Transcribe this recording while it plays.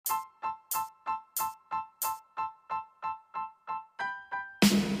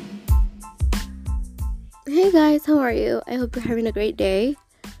Hey guys, how are you? I hope you're having a great day.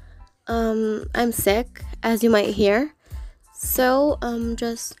 I'm sick, as you might hear. So,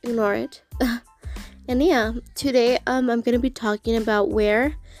 just ignore it. And yeah, today I'm gonna be talking about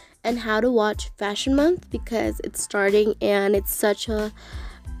where and how to watch Fashion Month because it's starting and it's such a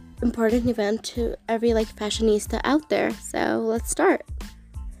important event to every fashionista out there. So let's start.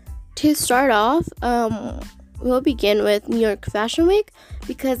 To start off, we'll begin with New York Fashion Week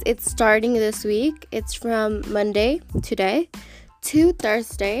because it's starting this week. It's from Monday, today, to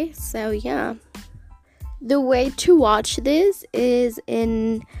Thursday. So, yeah. The way to watch this is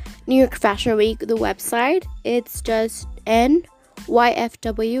in New York Fashion Week, the website. It's just nyfw.com.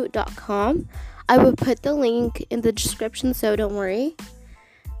 I will put the link in the description, so don't worry.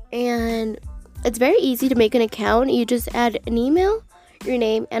 And it's very easy to make an account. You just add an email, your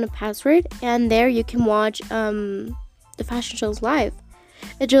name, and a password, and there you can watch the fashion shows live.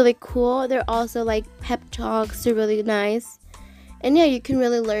 It's really cool. They're also pep talks. They're really nice, and yeah, you can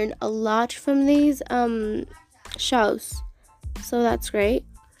really learn a lot from these shows, so that's great.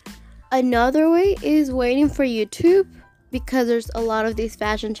 Another way is waiting for YouTube because there's a lot of these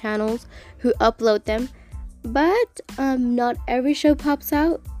fashion channels who upload them, but not every show pops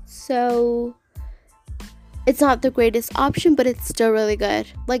out, so it's not the greatest option, but it's still really good.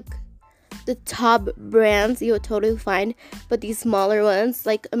 The top brands you'll totally find, but these smaller ones,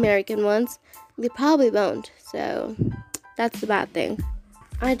 American ones, they probably won't. So that's the bad thing.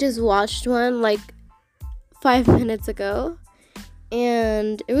 I just watched one 5 minutes ago,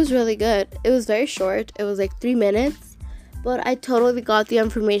 and it was really good. It was very short. It was 3 minutes, but I totally got the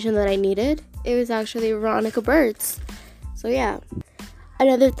information that I needed. It was actually Veronica Birds. So yeah.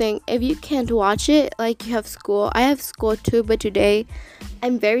 Another thing, if you can't watch it, you have school. I have school too, but today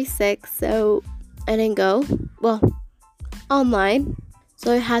I'm very sick, so I didn't go. Well, online.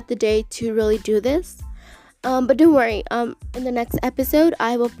 So I had the day to really do this. But don't worry. In the next episode,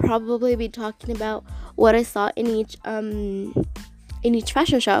 I will probably be talking about what I saw in each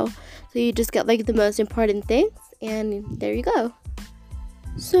fashion show. So you just get the most important things, and there you go.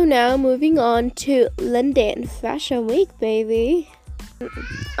 So now moving on to London Fashion Week, baby.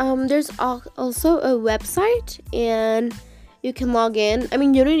 There's also a website, and you can log in. I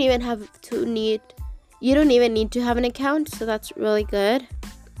mean, you don't even need to have an account, so that's really good.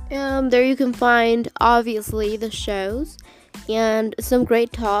 There you can find obviously the shows and some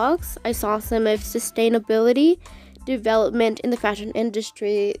great talks. I saw some of sustainability development in the fashion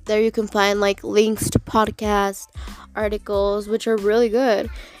industry. There you can find links to podcasts, articles, which are really good.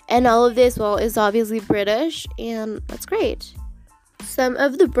 And all of this, is obviously British, and that's great. Some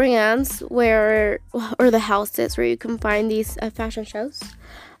of the brands or the houses where you can find these fashion shows,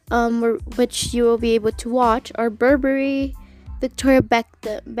 which you will be able to watch, are Burberry, Victoria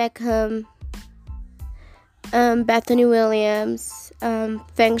Beckham, Bethany Williams,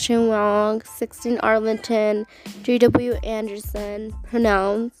 Feng Shen Wang, 16 Arlington, J.W. Anderson,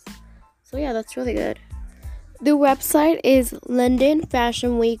 Pronounce. So yeah, that's really good. The website is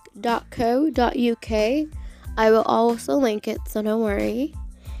londonfashionweek.co.uk. I will also link it, so don't worry.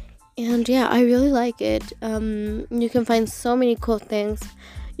 And yeah, I really like it. You can find so many cool things.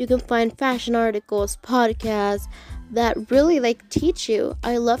 You can find fashion articles, podcasts that really teach you.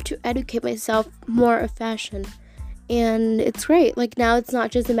 I love to educate myself more of fashion, and it's great. Now it's not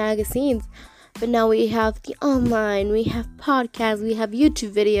just the magazines, but now we have the online, we have podcasts, we have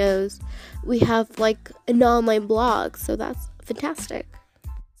YouTube videos, we have an online blog, so that's fantastic.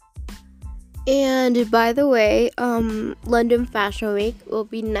 And by the way, London Fashion Week will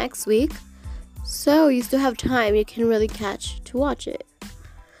be next week, so you still have time. You can really catch to watch it.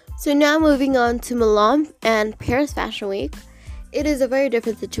 So now moving on to Milan and Paris Fashion Week. It is a very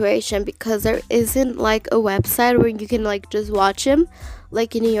different situation because there isn't a website where you can just watch them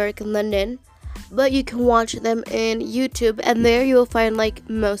in New York and London, but you can watch them in YouTube, and there you will find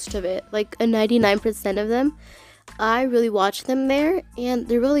most of it, a 99% of them. I really watch them there, and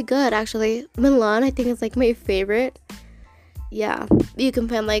they're really good, actually. Milan, I think, is my favorite. Yeah, you can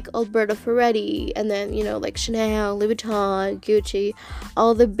find Alberto Ferretti, and then Chanel, Louis Vuitton, Gucci,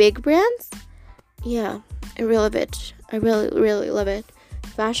 all the big brands. Yeah, I really love it. I really love it.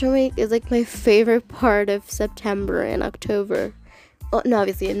 Fashion Week is my favorite part of September and October. Well, no,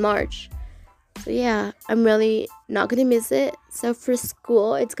 obviously in March. So yeah, I'm really not gonna miss it. So for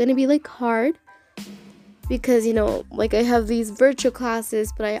school, it's gonna be hard because I have these virtual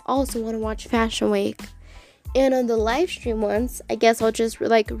classes, but I also want to watch Fashion Week. And on the live stream ones, I guess I'll just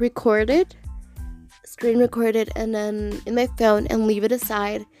record it, screen record it, and then in my phone and leave it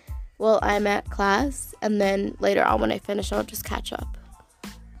aside while I'm at class, and then later on when I finish, I'll just catch up.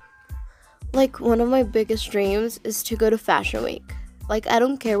 Like, one of my biggest dreams is to go to Fashion Week. Like, I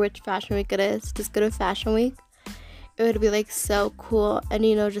don't care which Fashion Week it is, just go to Fashion Week. It would be like so cool, and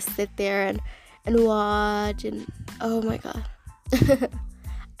just sit there and watch, and oh my god.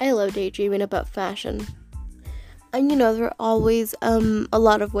 I love daydreaming about fashion. And there are always a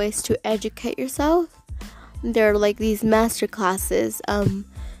lot of ways to educate yourself. There are like these master classes.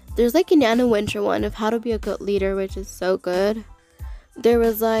 There's like an Anna Wintour one of how to be a good leader, which is so good. There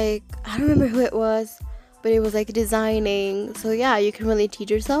was like, I don't remember who it was, but it was like designing. So yeah, you can really teach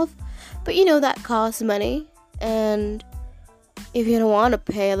yourself. But that costs money. And if you don't want to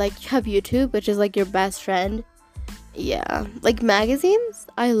pay, like, you have YouTube, which is like your best friend. Yeah, like magazines.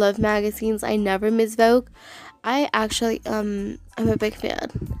 I love magazines. I never miss Vogue. I actually I'm a big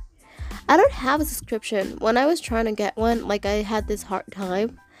fan. I don't have a subscription. When I was trying to get one, like, I had this hard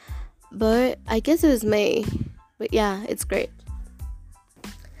time, but I guess it was me. But yeah, it's great.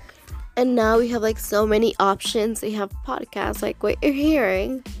 And now we have like so many options. We have podcasts like what you're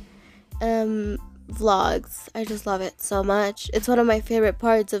hearing, vlogs. I just love it so much. It's one of my favorite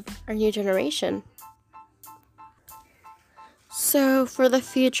parts of our new generation. So for the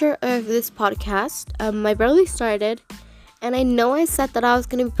future of this podcast, I barely started, and I know I said that I was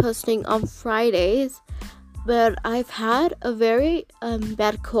going to be posting on Fridays, but I've had a very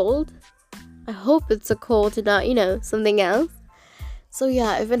bad cold. I hope it's a cold and not, something else. So yeah,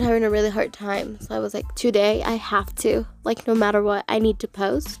 I've been having a really hard time. So I was like, today I have to, like, no matter what, I need to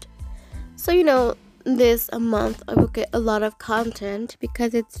post. So this month I will get a lot of content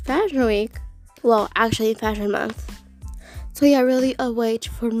because it's Fashion Week. Well, actually Fashion Month. So yeah, really wait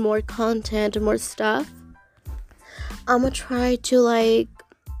for more content and more stuff. I'm gonna try to like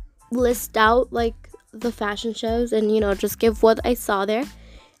list out like the fashion shows and just give what I saw there.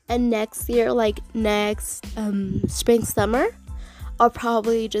 And next year, like next spring summer, I'll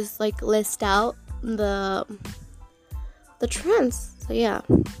probably just like list out the trends. So yeah.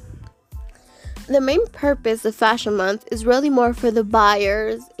 The main purpose of Fashion Month is really more for the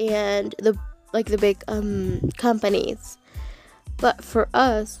buyers and the big companies. But for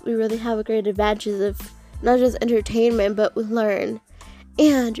us, we really have a great advantage of not just entertainment, but we learn.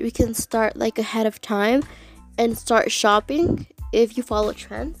 And we can start like ahead of time and start shopping if you follow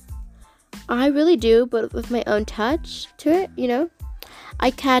trends. I really do, but with my own touch to it, I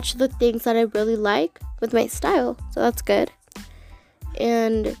catch the things that I really like with my style. So that's good.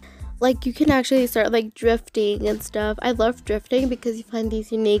 And like you can actually start like drifting and stuff. I love drifting because you find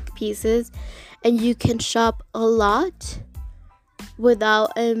these unique pieces and you can shop a lot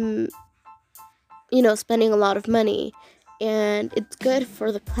without spending a lot of money, and it's good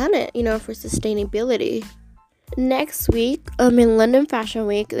for the planet, for sustainability. Next week, in London Fashion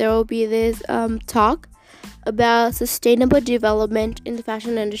Week, there will be this talk about sustainable development in the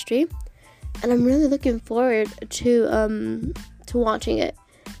fashion industry, and I'm really looking forward to watching it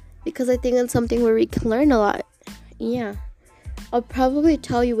because I think it's something where we can learn a lot. Yeah, I'll probably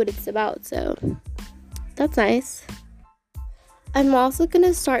tell you what it's about, so that's nice. I'm also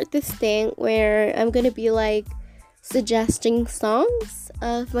gonna start this thing where I'm gonna be like suggesting songs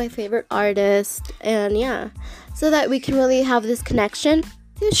of my favorite artists, and yeah, so that we can really have this connection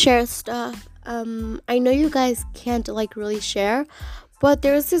to share stuff. I know you guys can't like really share, but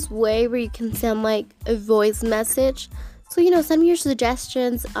there's this way where you can send like a voice message. So send me your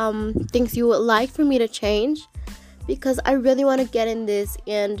suggestions, things you would like for me to change, because I really want to get in this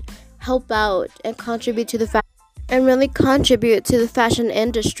and help out and contribute to the fashion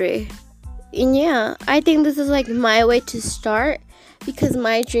industry. And yeah, I think this is like my way to start, because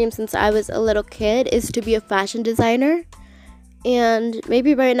my dream since I was a little kid is to be a fashion designer. And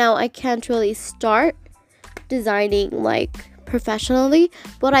maybe right now I can't really start designing like professionally,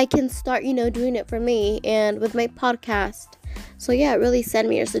 but I can start, doing it for me and with my podcast. So yeah, really send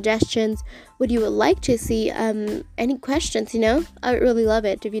me your suggestions. What you would like to see, any questions, I would really love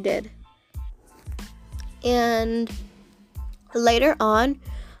it if you did. And later on,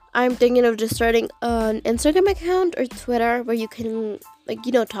 I'm thinking of just starting an Instagram account or Twitter where you can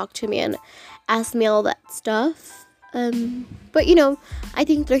talk to me and ask me all that stuff. But I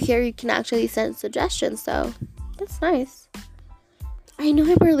think through here you can actually send suggestions, so that's nice. I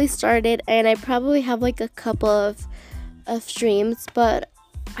know I barely started and I probably have like a couple of streams, but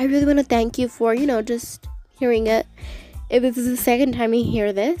I really want to thank you for just hearing it. If this is the second time you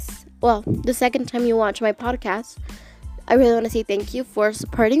hear this, well, the second time you watch my podcast, I really want to say thank you for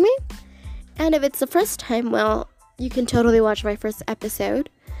supporting me. And if it's the first time, well, you can totally watch my first episode.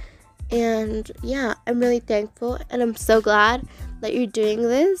 And yeah, I'm really thankful and I'm so glad that you're doing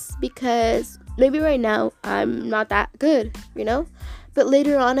this, because maybe right now I'm not that good, but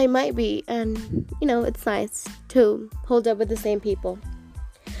later on I might be, and it's nice to hold up with the same people.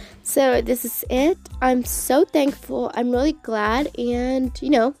 So this is it. I'm so thankful. I'm really glad, and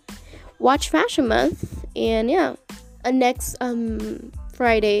watch Fashion Month, and next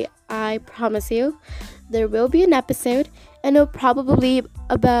Friday, I promise you, there will be an episode, and it'll probably be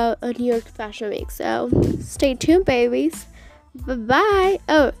about a New York Fashion Week. So stay tuned, babies. Bye bye.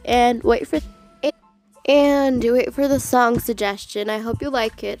 Oh, and wait for the song suggestion. I hope you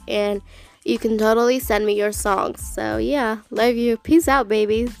like it, and you can totally send me your songs. So yeah, love you. Peace out,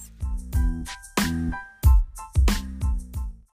 babies.